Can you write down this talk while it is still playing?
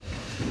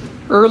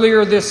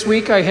Earlier this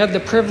week, I had the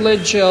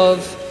privilege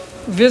of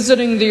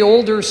visiting the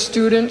older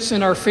students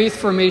in our faith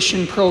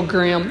formation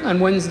program on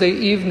Wednesday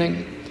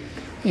evening.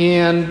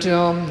 And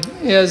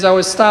as I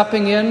was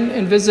stopping in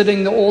and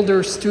visiting the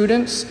older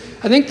students,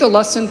 I think the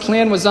lesson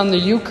plan was on the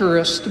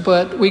Eucharist,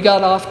 but we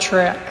got off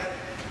track.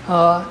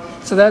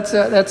 So that's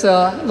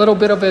a little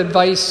bit of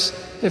advice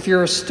if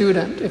you're a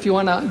student. If you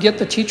want to get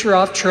the teacher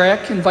off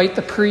track, invite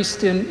the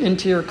priest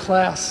into your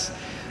class.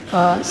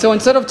 So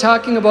instead of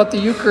talking about the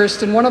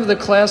Eucharist, in one of the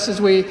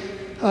classes we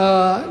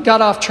got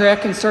off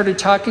track and started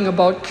talking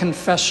about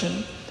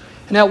confession.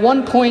 And at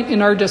one point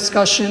in our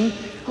discussion,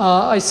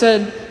 I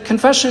said,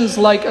 confession's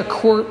like a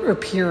court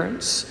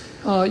appearance.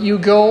 You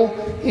go,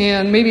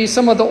 and maybe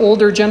some of the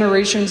older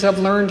generations have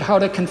learned how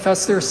to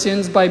confess their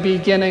sins by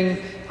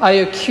beginning, I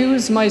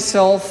accuse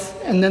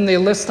myself, and then they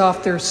list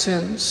off their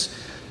sins.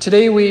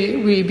 Today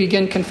we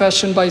begin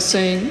confession by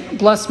saying,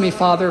 bless me,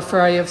 Father,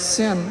 for I have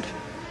sinned.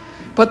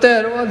 But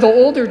the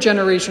older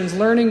generations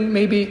learning,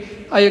 maybe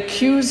I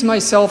accuse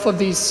myself of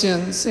these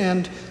sins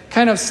and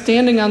kind of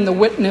standing on the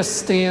witness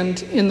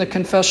stand in the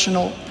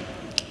confessional.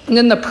 And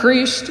then the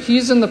priest,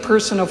 he's in the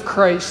person of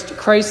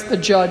Christ the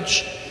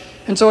judge.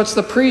 And so it's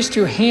the priest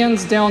who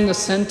hands down the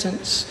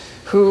sentence,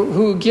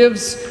 who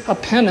gives a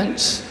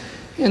penance.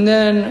 And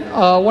then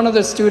one of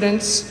the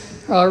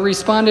students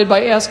responded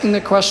by asking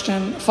the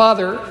question,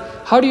 Father,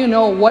 how do you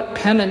know what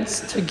penance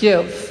to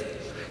give?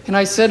 And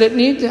I said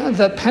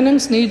the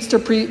penance needs to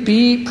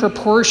be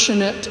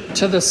proportionate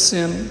to the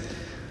sin.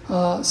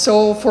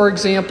 So, for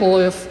example,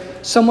 if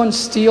someone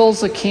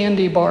steals a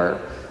candy bar,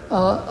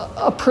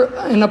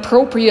 an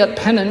appropriate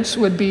penance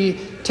would be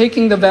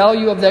taking the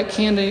value of that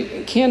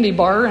candy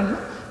bar and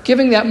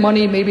giving that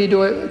money maybe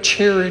to a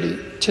charity,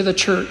 to the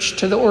church,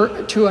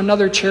 to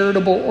another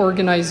charitable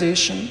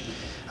organization.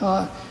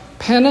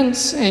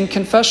 Penance and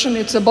confession,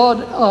 it's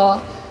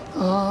about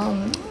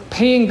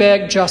paying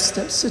back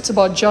justice. It's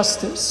about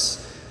justice.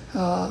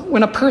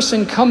 When a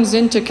person comes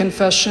into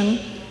confession,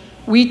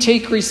 we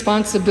take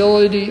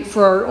responsibility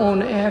for our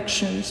own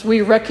actions.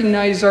 We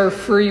recognize our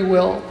free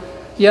will.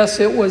 Yes,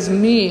 it was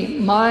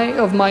me,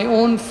 of my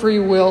own free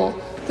will,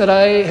 that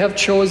I have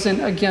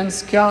chosen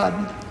against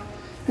God.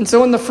 And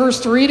so in the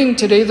first reading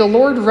today, the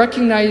Lord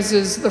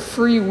recognizes the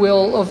free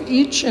will of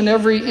each and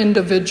every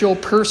individual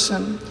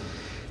person.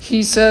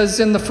 He says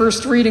in the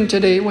first reading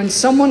today, when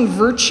someone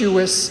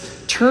virtuous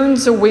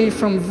turns away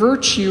from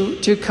virtue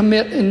to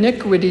commit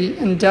iniquity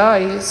and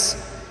dies,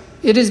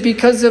 it is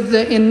because of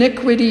the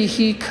iniquity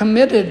he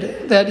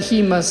committed that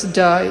he must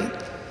die.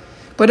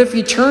 But if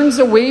he turns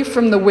away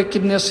from the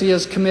wickedness he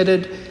has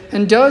committed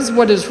and does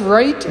what is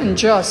right and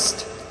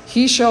just,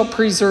 he shall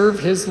preserve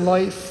his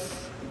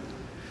life.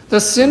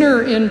 The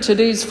sinner in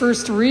today's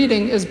first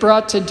reading is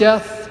brought to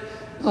death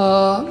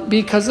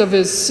because of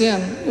his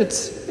sin.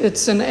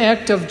 It's an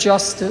act of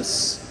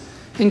justice.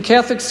 In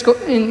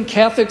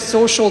Catholic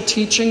social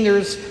teaching,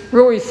 there's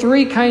really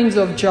three kinds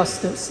of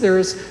justice.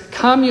 There's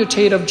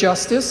commutative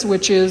justice,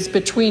 which is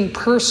between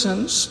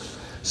persons.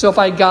 So if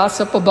I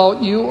gossip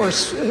about you or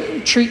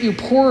treat you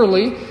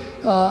poorly,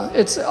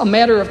 it's a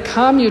matter of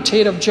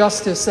commutative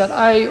justice that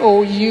I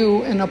owe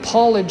you an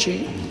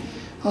apology.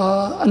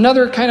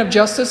 Another kind of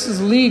justice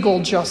is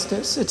legal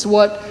justice. It's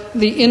what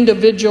the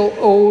individual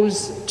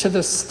owes to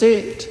the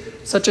state,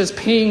 such as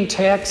paying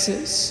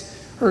taxes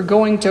or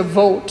going to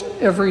vote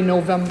every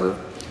November.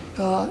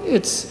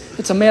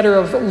 It's a matter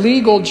of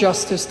legal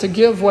justice to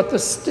give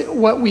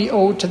what we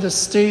owe to the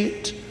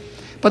state.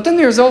 But then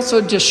there's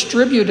also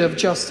distributive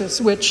justice,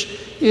 which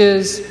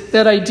is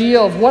that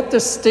idea of what the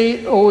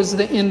state owes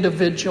the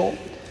individual.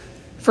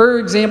 For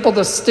example,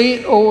 the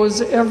state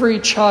owes every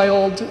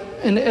child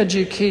an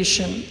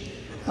education.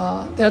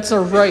 That's a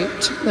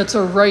right. That's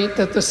a right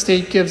that the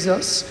state gives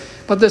us.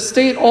 But the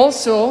state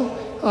also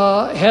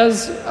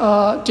has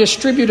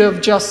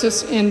distributive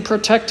justice in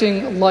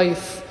protecting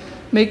life,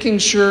 making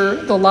sure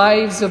the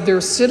lives of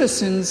their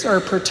citizens are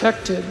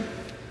protected.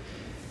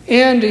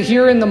 And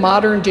here in the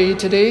modern day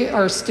today,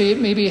 our state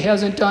maybe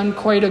hasn't done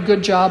quite a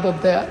good job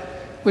of that,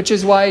 which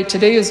is why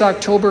today is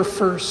October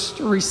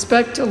 1st,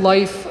 Respect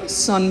Life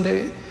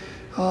Sunday.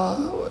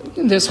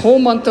 This whole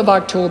month of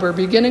October,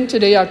 beginning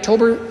today,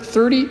 October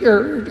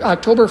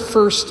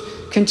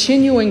 1st,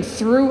 continuing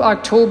through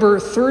October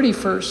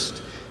 31st,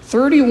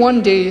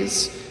 31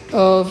 days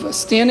of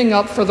standing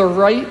up for the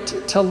right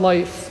to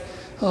life,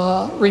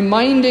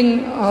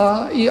 reminding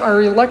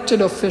our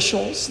elected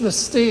officials, the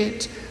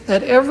state,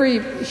 that every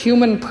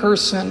human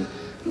person,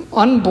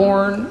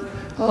 unborn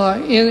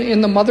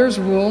in the mother's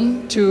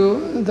womb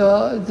to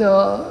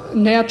the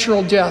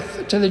natural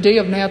death, to the day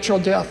of natural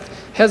death,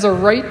 has a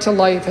right to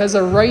life, has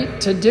a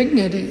right to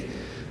dignity.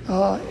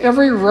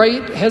 Every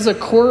right has a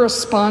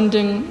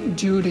corresponding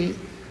duty.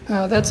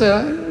 That's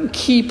a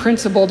key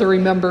principle to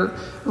remember.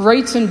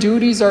 Rights and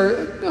duties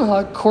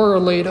are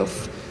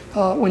correlative.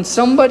 When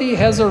somebody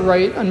has a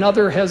right,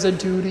 another has a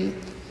duty.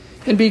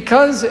 And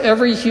because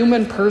every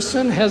human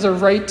person has a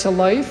right to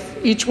life,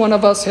 each one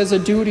of us has a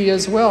duty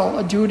as well,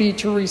 a duty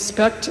to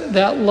respect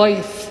that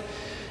life.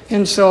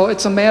 And so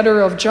it's a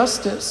matter of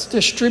justice,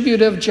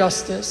 distributive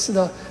justice.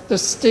 The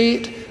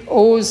state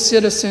owes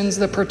citizens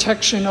the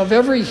protection of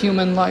every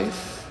human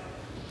life.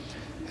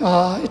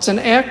 It's an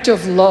act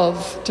of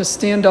love to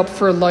stand up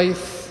for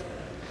life.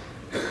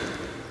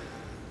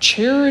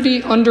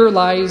 Charity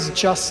underlies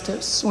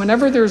justice.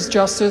 Whenever there's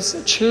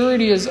justice,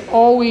 charity is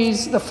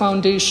always the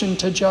foundation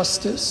to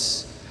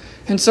justice.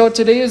 And so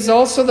today is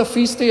also the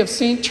feast day of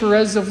Saint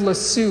Therese of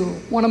Lisieux,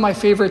 one of my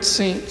favorite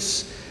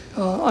saints.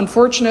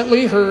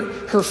 Unfortunately,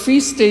 her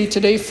feast day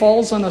today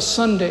falls on a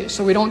Sunday,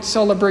 so we don't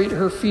celebrate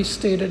her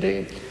feast day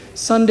today.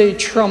 Sunday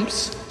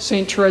trumps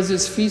St.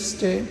 Therese's feast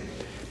day.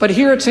 But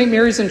here at St.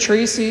 Mary's in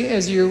Tracy,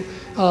 as you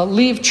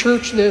leave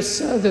church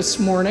this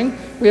morning,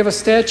 we have a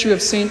statue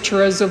of St.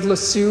 Therese of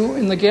Lisieux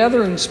in the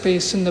gathering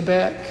space in the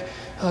back.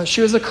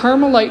 She was a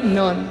Carmelite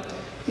nun,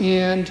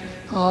 and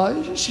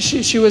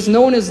she was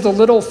known as the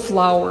Little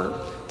Flower.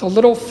 The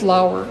Little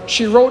Flower.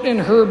 She wrote in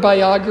her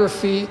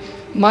biography,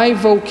 "My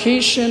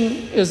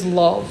vocation is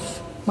love.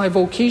 My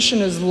vocation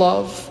is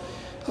love."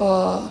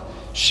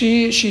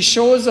 She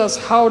shows us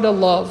how to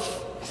love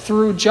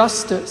through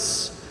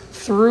justice,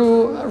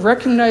 through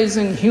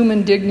recognizing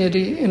human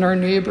dignity in our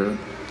neighbor.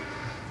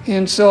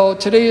 And so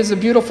today is a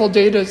beautiful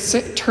day to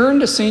turn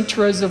to St.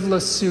 Therese of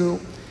Lisieux,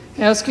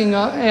 asking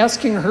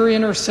her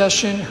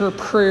intercession, her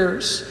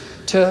prayers,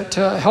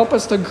 to help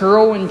us to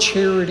grow in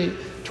charity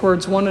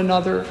towards one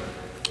another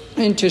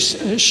and to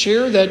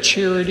share that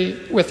charity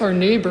with our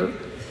neighbor.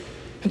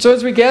 And so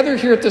as we gather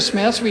here at this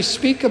Mass, we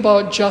speak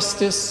about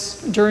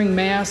justice during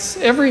Mass,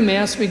 every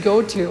Mass we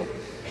go to.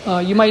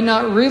 You might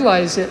not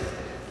realize it,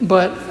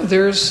 but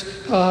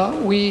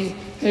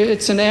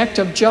it's an act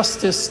of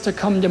justice to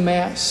come to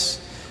Mass.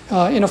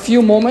 In a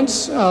few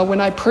moments, when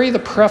I pray the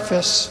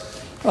preface,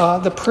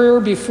 the prayer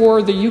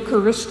before the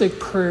Eucharistic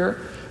prayer,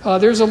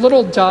 there's a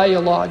little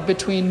dialogue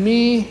between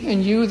me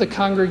and you, the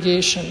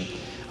congregation.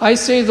 I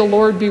say, "The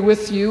Lord be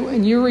with you,"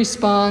 and you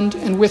respond,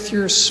 "and with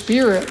your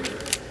spirit."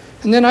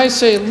 And then I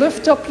say,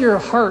 "Lift up your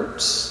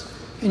hearts,"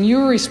 and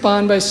you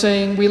respond by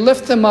saying, "We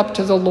lift them up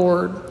to the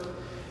Lord."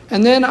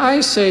 And then I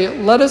say,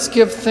 "Let us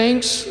give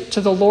thanks to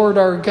the Lord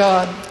our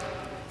God,"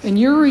 and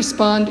you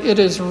respond, "It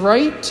is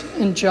right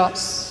and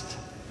just."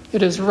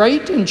 It is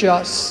right and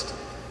just.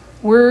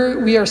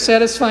 We are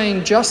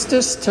satisfying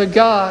justice to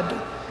God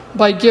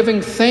by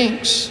giving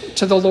thanks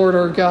to the Lord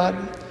our God.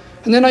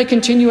 And then I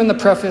continue in the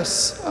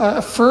preface,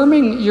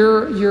 affirming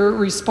your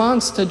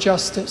response to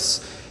justice.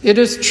 It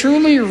is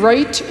truly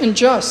right and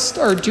just,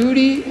 our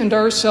duty and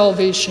our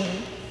salvation.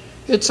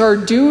 It's our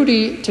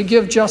duty to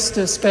give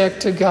justice back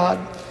to God.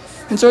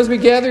 And so as we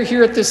gather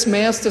here at this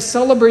Mass to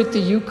celebrate the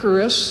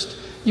Eucharist,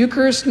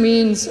 Eucharist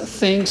means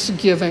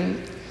thanksgiving.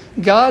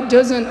 God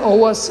doesn't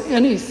owe us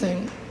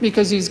anything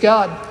because He's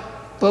God,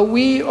 but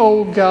we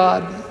owe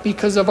God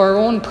because of our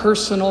own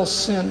personal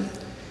sin.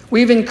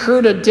 We've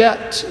incurred a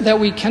debt that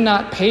we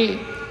cannot pay,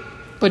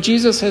 but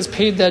Jesus has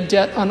paid that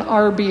debt on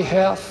our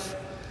behalf.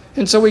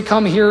 And so we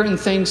come here in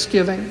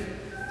thanksgiving,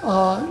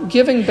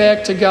 giving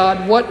back to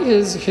God what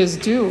is His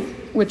due,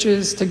 which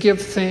is to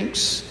give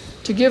thanks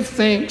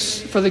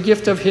for the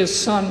gift of His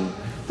Son,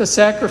 the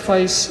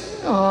sacrifice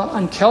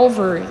on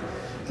Calvary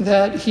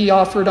that He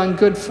offered on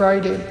Good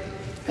Friday,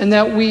 and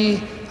that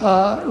we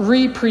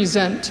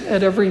represent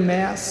at every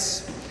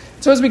Mass.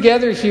 So as we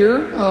gather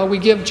here, we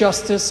give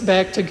justice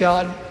back to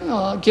God,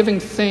 giving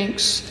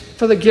thanks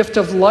for the gift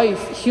of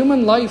life,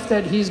 human life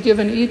that He's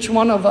given each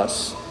one of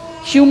us,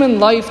 human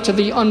life to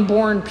the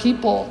unborn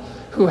people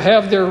who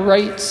have their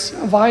rights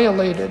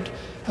violated.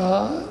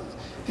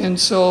 And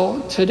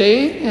so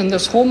today, in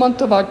this whole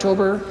month of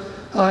October,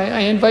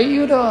 I invite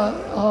you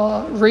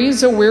to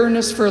raise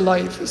awareness for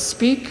life.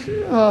 Speak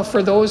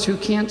for those who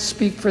can't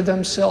speak for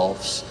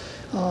themselves.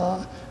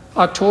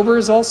 October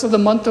is also the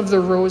month of the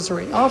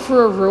Rosary.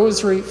 Offer a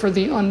rosary for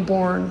the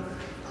unborn.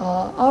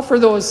 Offer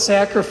those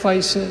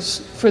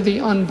sacrifices for the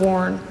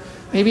unborn.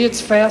 Maybe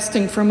it's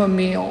fasting from a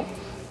meal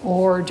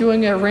or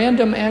doing a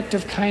random act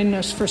of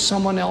kindness for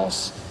someone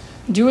else.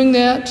 Doing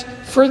that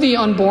for the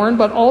unborn,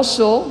 but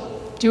also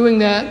doing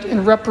that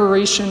in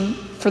reparation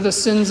for the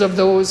sins of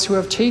those who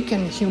have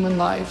taken human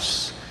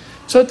lives.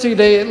 So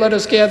today, let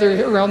us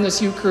gather around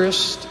this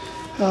Eucharist,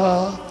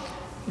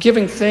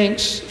 giving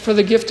thanks for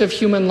the gift of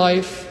human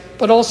life,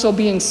 but also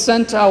being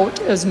sent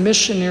out as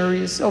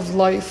missionaries of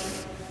life